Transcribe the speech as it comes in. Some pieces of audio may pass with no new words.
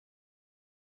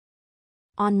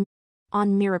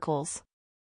On miracles.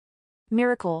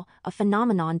 Miracle, a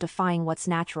phenomenon defying what's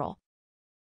natural.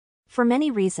 For many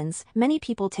reasons, many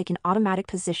people take an automatic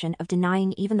position of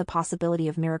denying even the possibility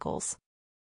of miracles.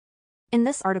 In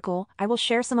this article, I will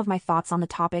share some of my thoughts on the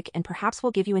topic and perhaps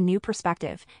will give you a new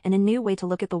perspective and a new way to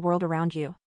look at the world around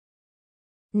you.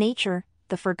 Nature,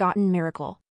 the forgotten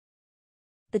miracle.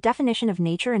 The definition of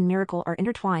nature and miracle are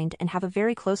intertwined and have a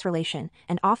very close relation,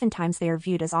 and oftentimes they are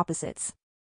viewed as opposites.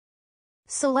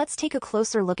 So let's take a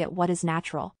closer look at what is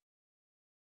natural.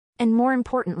 And more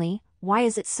importantly, why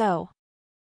is it so?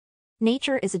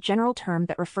 Nature is a general term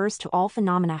that refers to all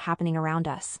phenomena happening around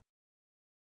us.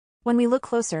 When we look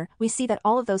closer, we see that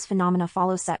all of those phenomena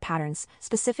follow set patterns.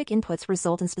 Specific inputs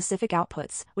result in specific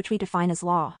outputs, which we define as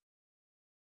law.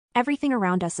 Everything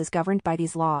around us is governed by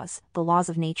these laws, the laws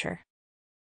of nature.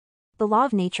 The law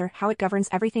of nature, how it governs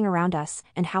everything around us,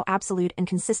 and how absolute and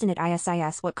consistent it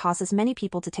is what causes many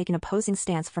people to take an opposing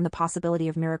stance from the possibility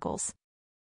of miracles.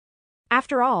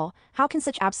 After all, how can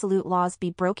such absolute laws be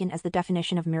broken as the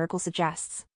definition of miracle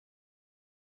suggests?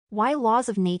 Why laws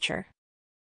of nature?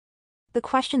 The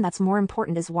question that's more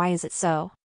important is why is it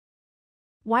so?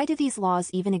 Why do these laws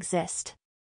even exist?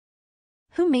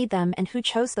 Who made them and who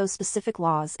chose those specific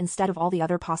laws instead of all the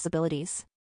other possibilities?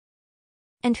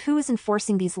 And who is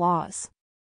enforcing these laws?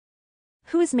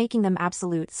 Who is making them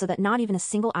absolute so that not even a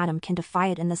single atom can defy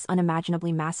it in this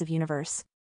unimaginably massive universe?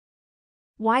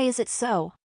 Why is it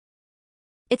so?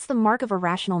 It's the mark of a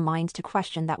rational mind to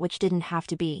question that which didn't have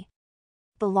to be.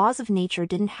 The laws of nature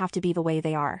didn't have to be the way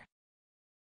they are.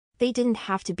 They didn't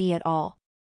have to be at all.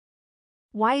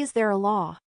 Why is there a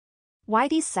law? Why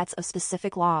these sets of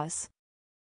specific laws?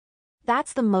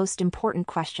 That's the most important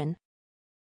question.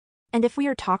 And if we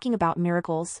are talking about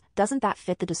miracles, doesn't that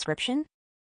fit the description?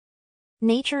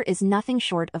 Nature is nothing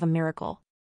short of a miracle.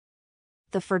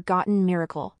 The forgotten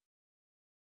miracle.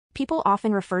 People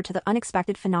often refer to the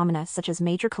unexpected phenomena such as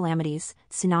major calamities,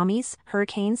 tsunamis,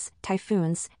 hurricanes,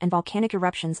 typhoons, and volcanic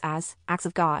eruptions as acts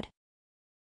of God.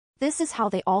 This is how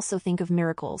they also think of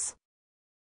miracles.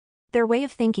 Their way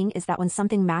of thinking is that when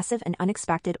something massive and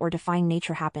unexpected or defying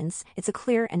nature happens, it's a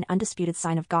clear and undisputed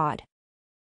sign of God.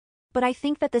 But I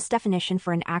think that this definition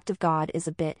for an act of God is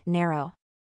a bit narrow.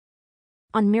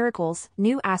 On miracles,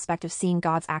 new aspect of seeing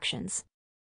God's actions.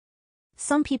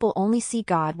 Some people only see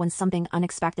God when something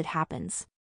unexpected happens.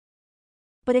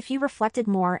 But if you reflected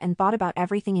more and thought about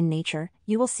everything in nature,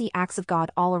 you will see acts of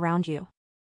God all around you.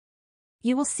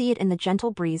 You will see it in the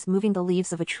gentle breeze moving the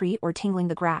leaves of a tree or tingling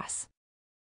the grass.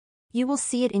 You will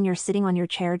see it in your sitting on your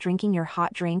chair drinking your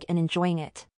hot drink and enjoying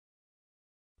it.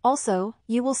 Also,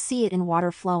 you will see it in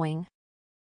water flowing.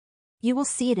 You will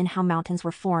see it in how mountains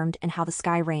were formed and how the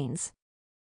sky rains.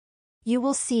 You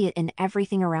will see it in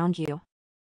everything around you.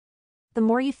 The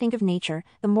more you think of nature,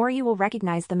 the more you will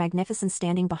recognize the magnificence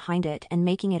standing behind it and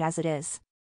making it as it is.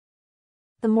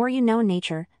 The more you know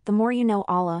nature, the more you know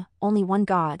Allah, only one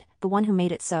God, the one who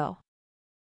made it so.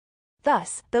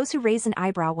 Thus, those who raise an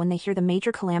eyebrow when they hear the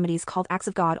major calamities called acts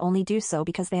of God only do so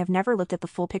because they have never looked at the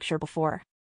full picture before.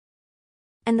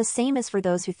 And the same is for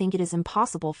those who think it is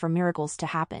impossible for miracles to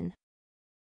happen.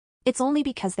 It's only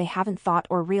because they haven't thought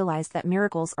or realized that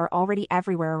miracles are already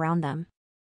everywhere around them.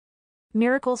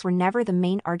 Miracles were never the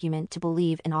main argument to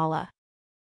believe in Allah.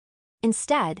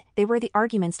 Instead, they were the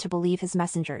arguments to believe His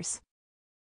messengers.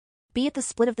 Be it the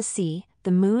split of the sea,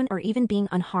 the moon, or even being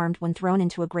unharmed when thrown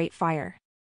into a great fire.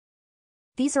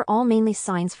 These are all mainly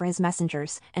signs for His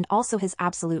messengers, and also His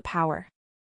absolute power.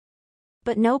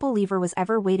 But no believer was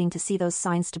ever waiting to see those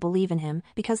signs to believe in Him,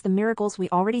 because the miracles we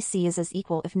already see is as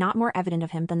equal if not more evident of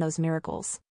Him than those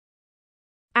miracles.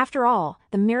 After all,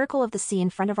 the miracle of the sea in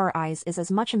front of our eyes is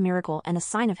as much a miracle and a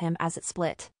sign of Him as it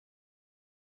split.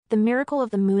 The miracle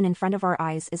of the moon in front of our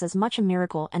eyes is as much a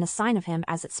miracle and a sign of Him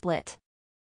as it split.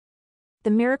 The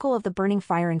miracle of the burning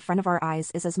fire in front of our eyes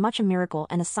is as much a miracle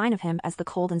and a sign of Him as the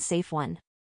cold and safe one.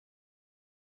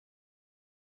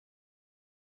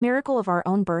 Miracle of our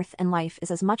own birth and life is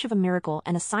as much of a miracle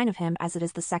and a sign of Him as it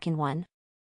is the second one.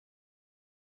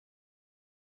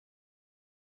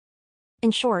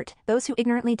 In short, those who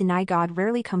ignorantly deny God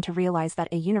rarely come to realize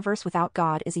that a universe without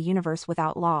God is a universe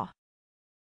without law.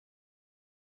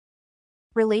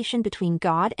 Relation between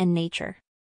God and nature.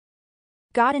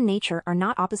 God and nature are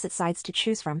not opposite sides to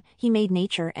choose from. He made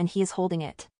nature and He is holding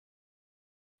it.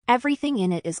 Everything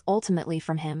in it is ultimately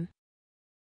from Him.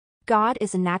 God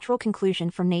is a natural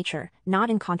conclusion from nature, not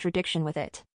in contradiction with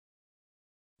it.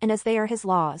 And as they are His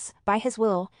laws, by His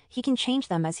will, He can change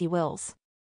them as He wills.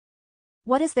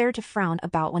 What is there to frown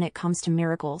about when it comes to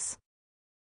miracles?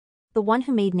 The one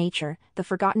who made nature, the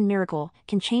forgotten miracle,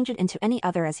 can change it into any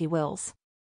other as He wills.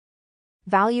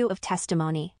 Value of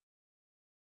testimony.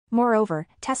 Moreover,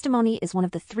 testimony is one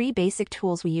of the three basic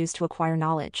tools we use to acquire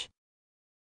knowledge.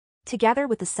 Together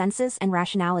with the senses and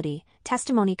rationality,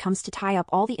 testimony comes to tie up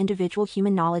all the individual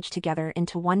human knowledge together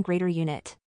into one greater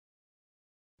unit.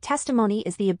 Testimony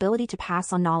is the ability to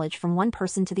pass on knowledge from one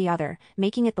person to the other,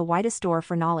 making it the widest door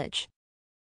for knowledge.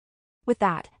 With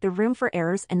that, the room for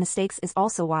errors and mistakes is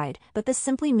also wide, but this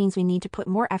simply means we need to put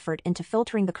more effort into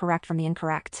filtering the correct from the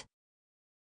incorrect.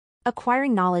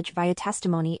 Acquiring knowledge via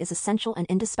testimony is essential and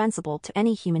indispensable to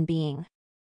any human being.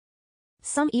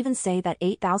 Some even say that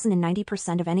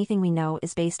 8,090% of anything we know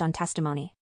is based on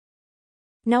testimony.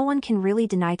 No one can really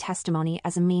deny testimony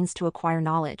as a means to acquire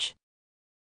knowledge.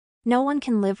 No one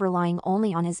can live relying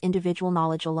only on his individual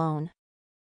knowledge alone.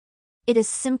 It is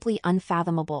simply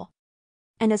unfathomable.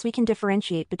 And as we can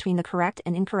differentiate between the correct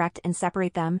and incorrect and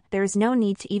separate them, there is no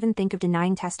need to even think of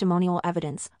denying testimonial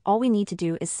evidence. All we need to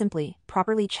do is simply,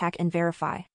 properly check and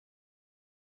verify.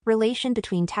 Relation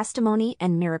between testimony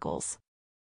and miracles.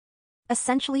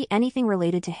 Essentially anything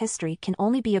related to history can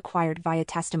only be acquired via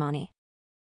testimony.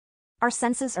 Our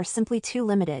senses are simply too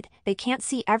limited, they can't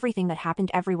see everything that happened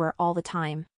everywhere all the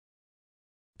time.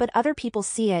 But other people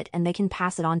see it and they can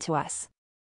pass it on to us.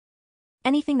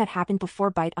 Anything that happened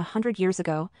before 100 years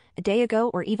ago, a day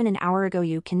ago or even an hour ago,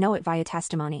 you can know it via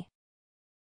testimony.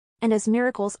 And as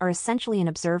miracles are essentially an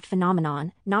observed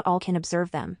phenomenon, not all can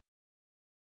observe them.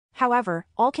 However,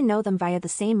 all can know them via the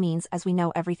same means as we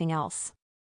know everything else.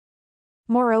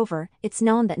 Moreover, it's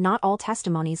known that not all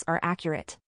testimonies are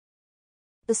accurate.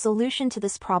 The solution to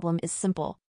this problem is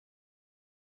simple.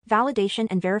 Validation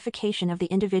and verification of the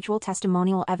individual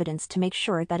testimonial evidence to make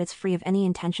sure that it's free of any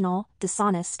intentional,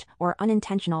 dishonest, or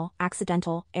unintentional,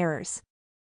 accidental errors.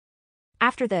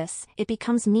 After this, it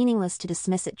becomes meaningless to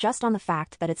dismiss it just on the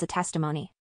fact that it's a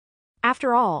testimony.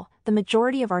 After all, the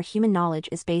majority of our human knowledge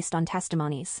is based on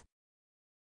testimonies.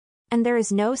 And there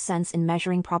is no sense in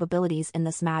measuring probabilities in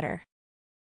this matter.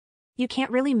 You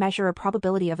can't really measure a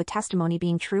probability of a testimony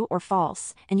being true or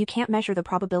false, and you can't measure the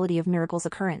probability of miracles'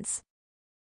 occurrence.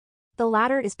 The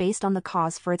latter is based on the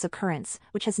cause for its occurrence,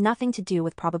 which has nothing to do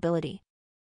with probability.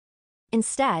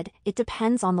 Instead, it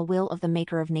depends on the will of the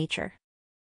maker of nature.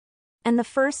 And the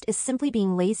first is simply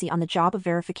being lazy on the job of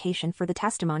verification for the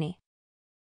testimony.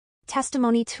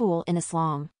 Testimony tool in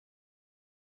Islam.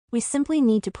 We simply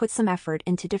need to put some effort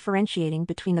into differentiating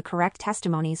between the correct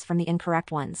testimonies from the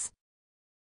incorrect ones.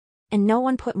 And no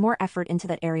one put more effort into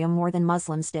that area more than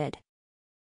Muslims did.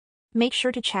 Make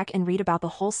sure to check and read about the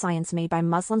whole science made by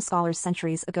Muslim scholars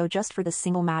centuries ago just for this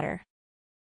single matter.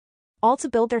 All to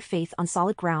build their faith on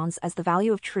solid grounds, as the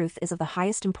value of truth is of the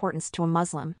highest importance to a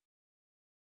Muslim.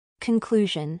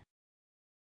 Conclusion.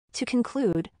 To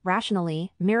conclude,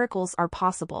 rationally, miracles are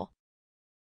possible.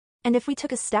 And if we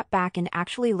took a step back and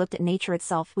actually looked at nature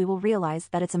itself, we will realize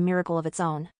that it's a miracle of its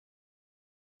own.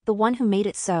 The one who made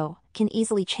it so can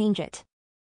easily change it.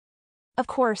 Of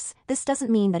course, this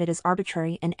doesn't mean that it is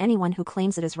arbitrary and anyone who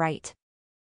claims it is right.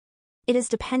 It is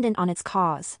dependent on its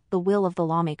cause, the will of the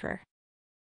lawmaker.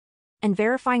 And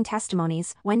verifying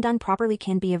testimonies, when done properly,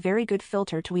 can be a very good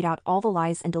filter to weed out all the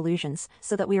lies and delusions,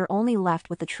 so that we are only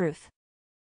left with the truth.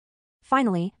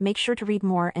 Finally, make sure to read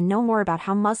more and know more about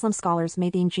how Muslim scholars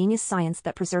made the ingenious science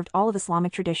that preserved all of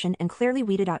Islamic tradition and clearly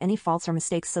weeded out any faults or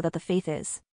mistakes so that the faith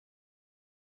is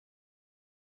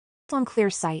on clear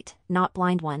sight, not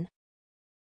blind one.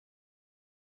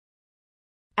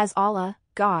 As Allah,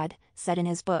 God, said in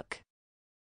his book.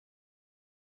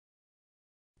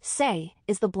 Say,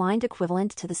 is the blind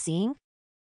equivalent to the seeing?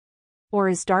 Or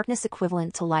is darkness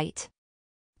equivalent to light?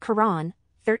 Quran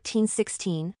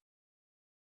 13:16.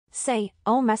 Say,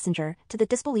 O Messenger, to the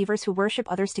disbelievers who worship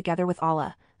others together with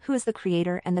Allah, who is the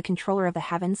Creator and the Controller of the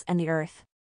heavens and the earth.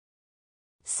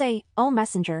 Say, O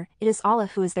Messenger, it is Allah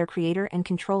who is their Creator and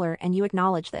Controller, and you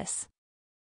acknowledge this.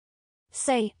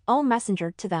 Say, O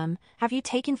Messenger, to them, have you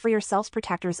taken for yourselves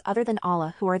protectors other than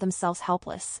Allah who are themselves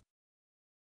helpless?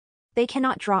 They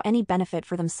cannot draw any benefit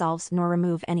for themselves nor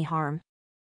remove any harm.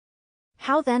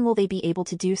 How then will they be able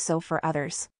to do so for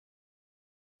others?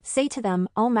 Say to them,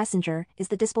 O Messenger, is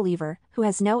the disbeliever, who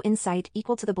has no insight,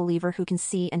 equal to the believer who can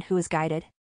see and who is guided?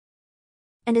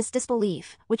 And is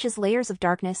disbelief, which is layers of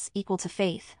darkness, equal to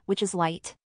faith, which is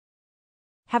light?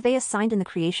 Have they assigned in the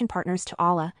creation partners to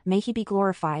Allah, may He be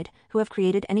glorified, who have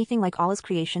created anything like Allah's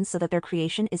creation so that their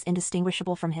creation is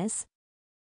indistinguishable from His?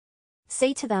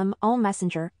 Say to them, O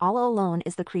Messenger, Allah alone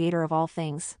is the Creator of all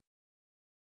things.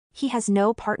 He has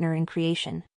no partner in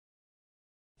creation.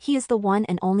 He is the one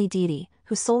and only deity,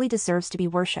 who solely deserves to be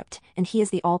worshipped, and He is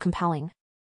the all-compelling.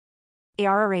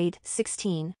 Ar-Raid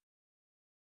 16.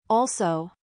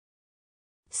 Also,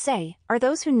 Say, are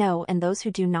those who know and those who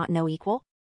do not know equal?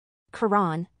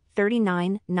 Quran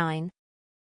 39:9.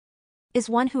 Is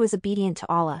one who is obedient to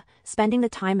Allah, spending the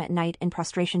time at night in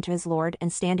prostration to his Lord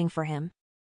and standing for him,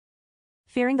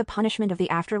 fearing the punishment of the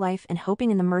afterlife and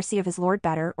hoping in the mercy of his Lord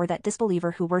better, or that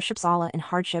disbeliever who worships Allah in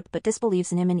hardship but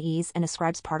disbelieves in him in ease and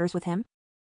ascribes partners with him?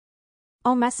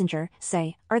 O Messenger,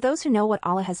 say, are those who know what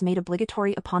Allah has made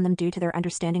obligatory upon them due to their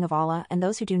understanding of Allah and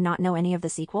those who do not know any of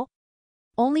this equal?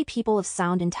 Only people of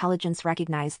sound intelligence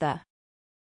recognize the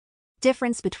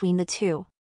difference between the two.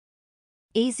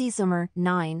 AZ Zumar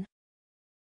 9.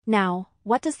 Now,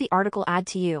 what does the article add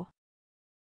to you?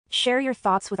 Share your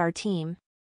thoughts with our team.